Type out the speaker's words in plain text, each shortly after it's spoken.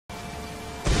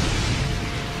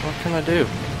What can I do?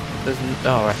 There's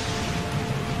oh, right.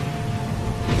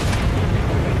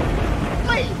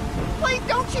 Please,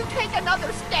 don't you take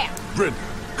another step. Brenda,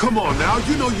 come on now.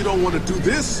 You know you don't want to do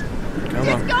this. Come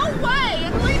Just on. go away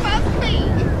and leave us be.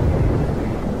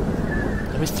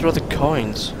 Let me throw the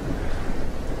coins.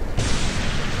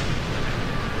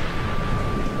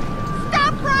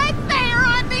 Stop right there,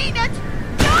 I mean it.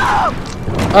 No!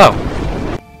 Oh!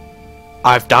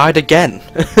 I've died again.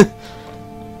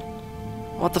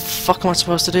 What the fuck am I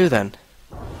supposed to do then?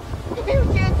 You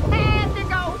just had to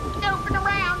go snooping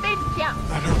around, didn't you?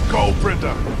 Let her go,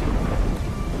 Brenda.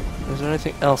 Is there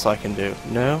anything else I can do?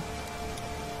 No?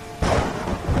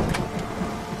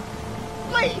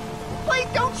 Please,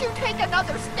 don't you take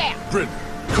another step. Brenda,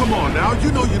 come on now.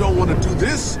 You know you don't want to do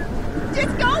this.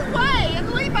 Just go away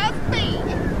and leave us be.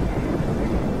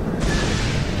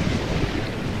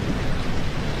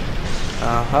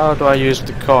 How do I use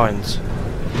the coins?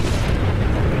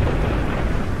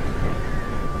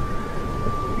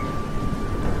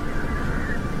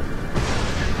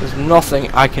 There's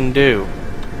nothing I can do.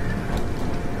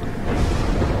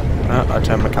 Oh, I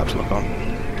turned my caps lock on.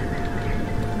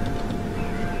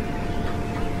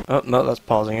 Oh, no, that's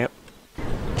pausing it.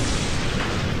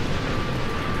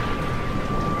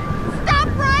 Stop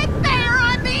right there,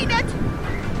 I mean it.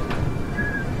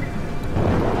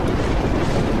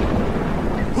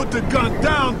 Put the gun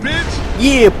down, bitch.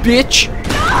 Yeah, bitch!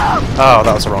 Oh,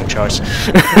 that was the wrong choice.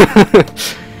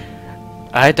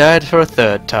 I died for a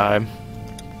third time.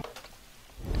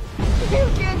 You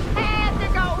just had to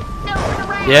go snooping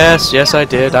around. Yes, I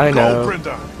did, I Go, know.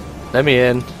 Brenda. Let me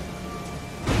in.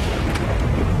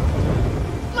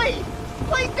 Please,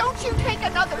 don't you take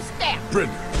another step.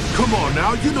 Brenda, come on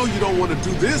now. You know you don't want to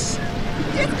do this.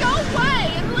 Just go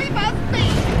away and leave us be.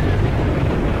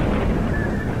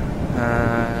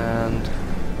 And...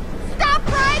 Stop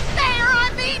right there,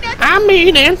 I mean it. I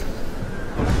mean it!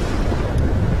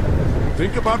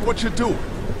 Think about what you're doing.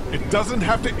 It doesn't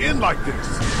have to end like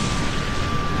this.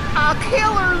 I'll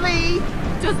kill her, Lee.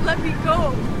 Just let me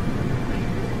go.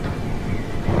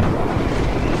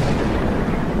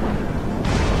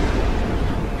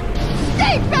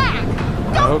 Stay back!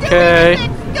 Don't Okay. do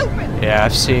anything stupid! Yeah,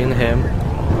 I've seen him.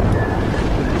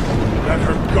 Let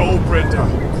her go, Brenda.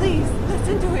 Please,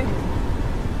 listen to him.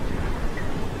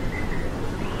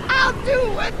 I'll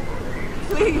do it!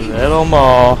 A Please. little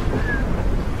more.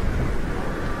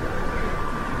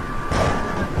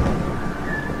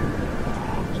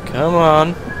 Come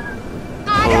on. I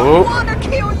Oh. don't want to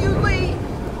kill you, Lee.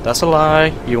 That's a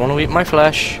lie. You want to eat my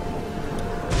flesh.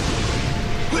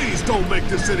 Please don't make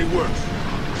this any worse.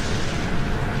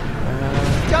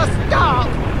 Just stop.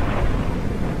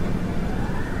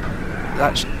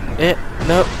 That's it.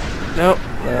 Nope. Nope.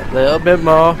 A little bit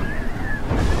more.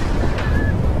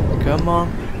 Come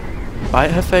on.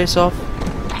 Bite her face off.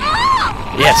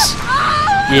 Yes.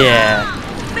 Yeah.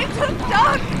 They took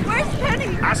Doug. Where's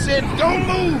Penny? I said don't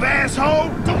move, asshole.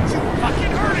 Don't you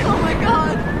fucking hurt him. Oh my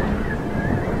God.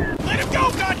 Let him go,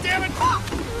 goddammit.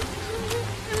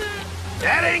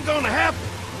 That ain't gonna happen.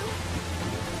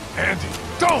 Andy,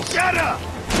 don't. Shut up.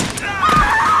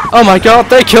 Oh my god,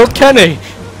 they killed Kenny!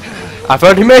 I've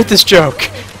already made this joke.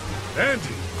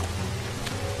 Andy.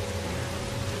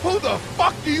 Who the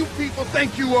fuck do you people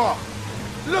think you are?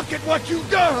 Look at what you've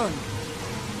done.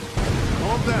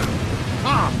 Calm down.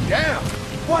 Calm down.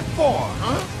 What for,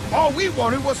 huh? All we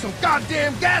wanted was some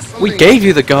goddamn gasoline. We gave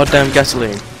you the goddamn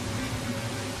gasoline.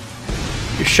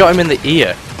 You shot him in the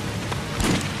ear.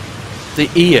 The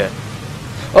ear.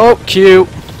 Oh, Q.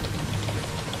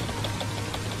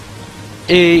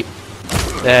 E.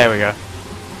 There we go.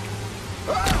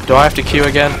 Do I have to Q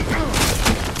again?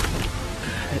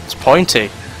 It's pointy.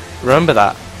 Remember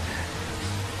that.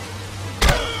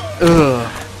 Ugh.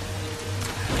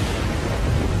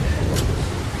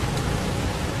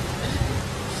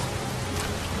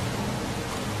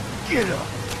 Get up.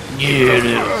 Get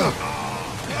it.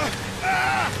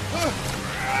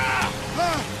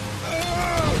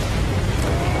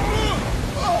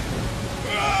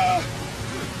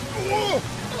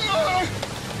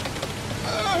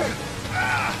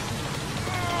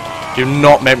 Do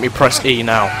not make me press E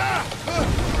now.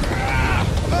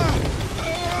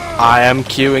 I am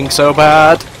queuing so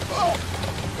bad.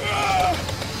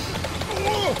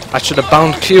 I should have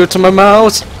bound Q to my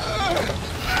mouse.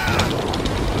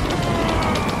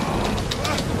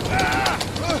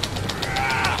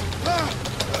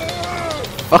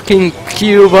 Fucking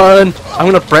Q button. I'm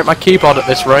gonna break my keyboard at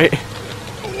this rate.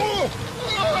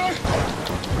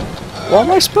 What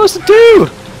am I supposed to do?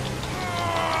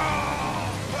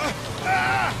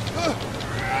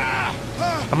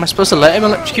 Am I supposed to let him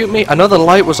electrocute me? I know the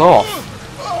light was off.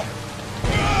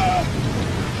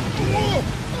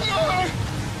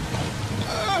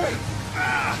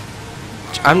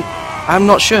 I'm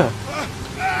not sure.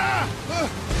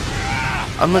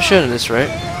 I'm not sure at this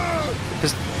rate.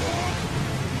 Because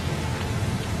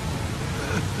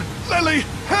Lily,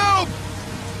 help!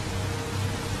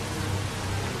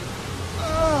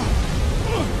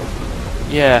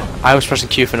 yeah, I was pressing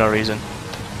Q for no reason.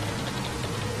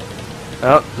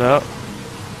 Oh, no.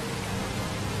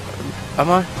 Am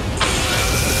I?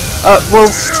 Well,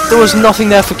 there was nothing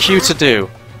there for Q to do.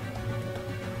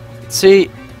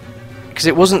 See? Because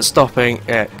it wasn't stopping.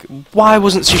 Yeah. Why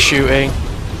wasn't she shooting?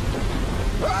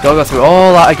 Gotta go through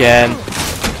all that again.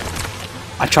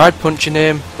 I tried punching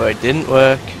him, but it didn't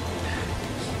work.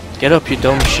 Get up, you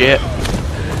dumb shit. I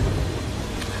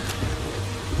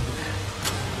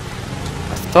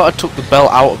thought I took the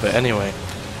belt out of it anyway.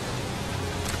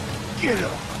 Get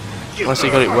up. Unless he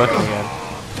got it working again.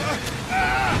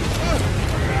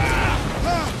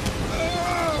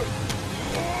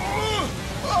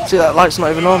 See, that light's not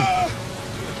even on.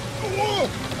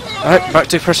 Alright, back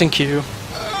to pressing Q.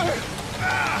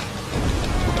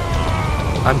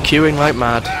 I'm queuing like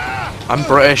mad. I'm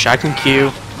British, I can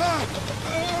queue.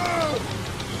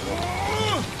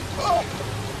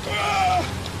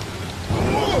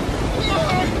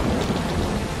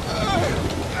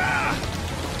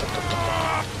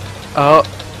 Oh.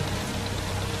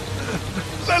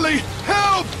 Lily,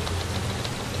 help!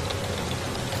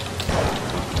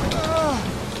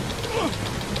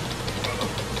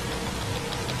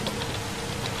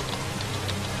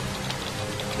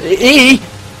 E!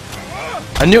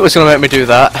 I knew it was going to make me do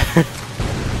that.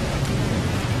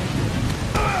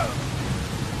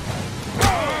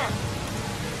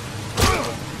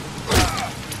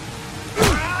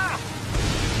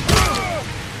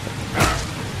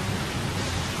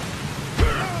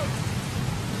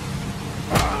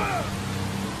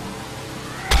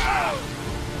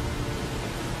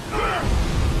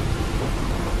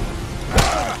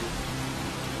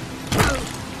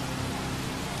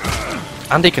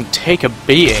 Andy can take a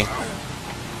beating.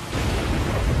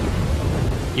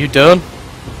 You done?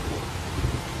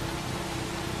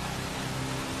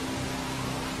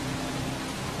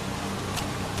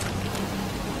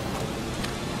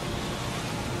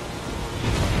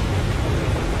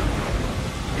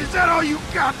 Is that all you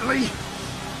got, Lee?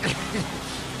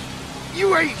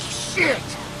 You ain't shit!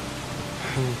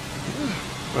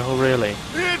 Well, really?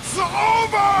 It's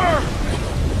over!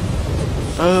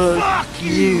 Fuck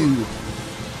you!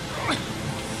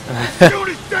 You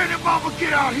understand if Mama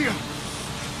get out here?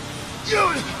 You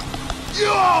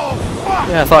all fuck!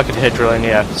 Yeah, I thought I could hit drilling,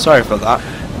 yeah. Sorry for that.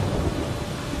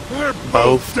 They're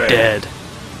Both dead.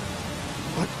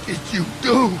 What did you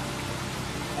do?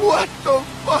 What the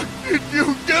fuck did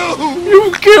you do?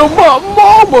 You killed my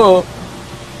mama!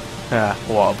 Ah,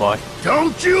 what a boy.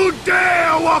 Don't you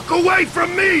dare walk away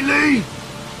from me, Lee!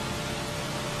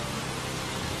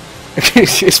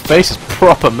 His face is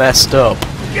proper messed up.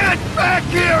 Get back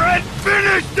here and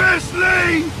finish this,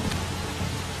 Lee!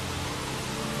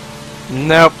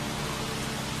 Nope.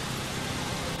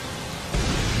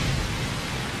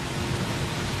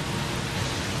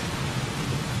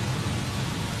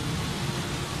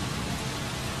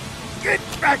 Get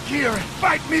back here and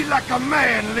fight me like a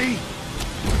man, Lee!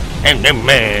 And the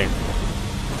man.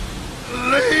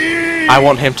 Lee! I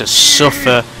want him to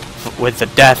suffer with the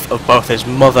death of both his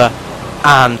mother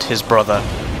and his brother.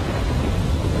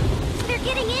 They're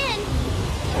getting in.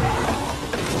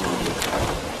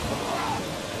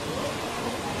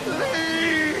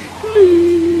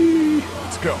 Lee!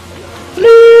 Let's go.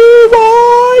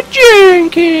 Leroy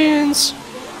Jenkins!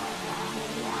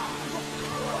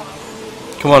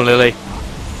 Come on, Lily.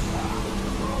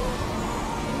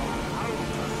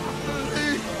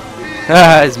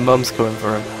 Ah, his mum's coming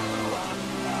for him.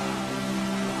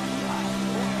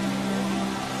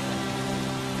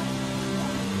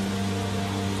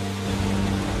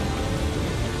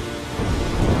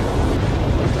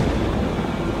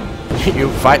 You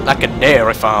fight like a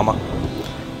dairy farmer.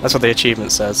 That's what the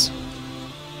achievement says.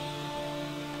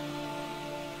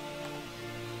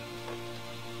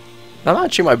 That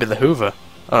actually might be the Hoover.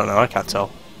 I don't know, I can't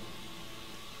tell.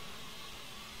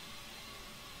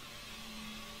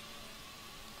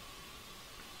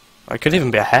 It could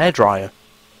even be a hairdryer.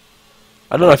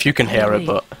 I don't know if you can hear it,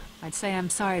 but... I'd say I'm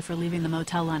sorry for leaving the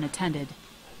motel unattended,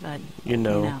 but... You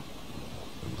know.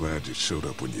 I'm glad you showed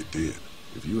up when you did.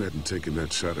 If you hadn't taken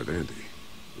that shot at Andy,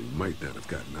 we might not have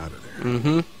gotten out of there.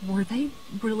 Mm-hmm. Were they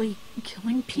really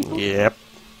killing people? Yep.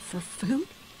 For food?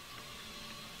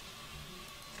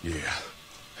 Yeah.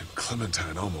 And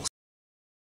Clementine almost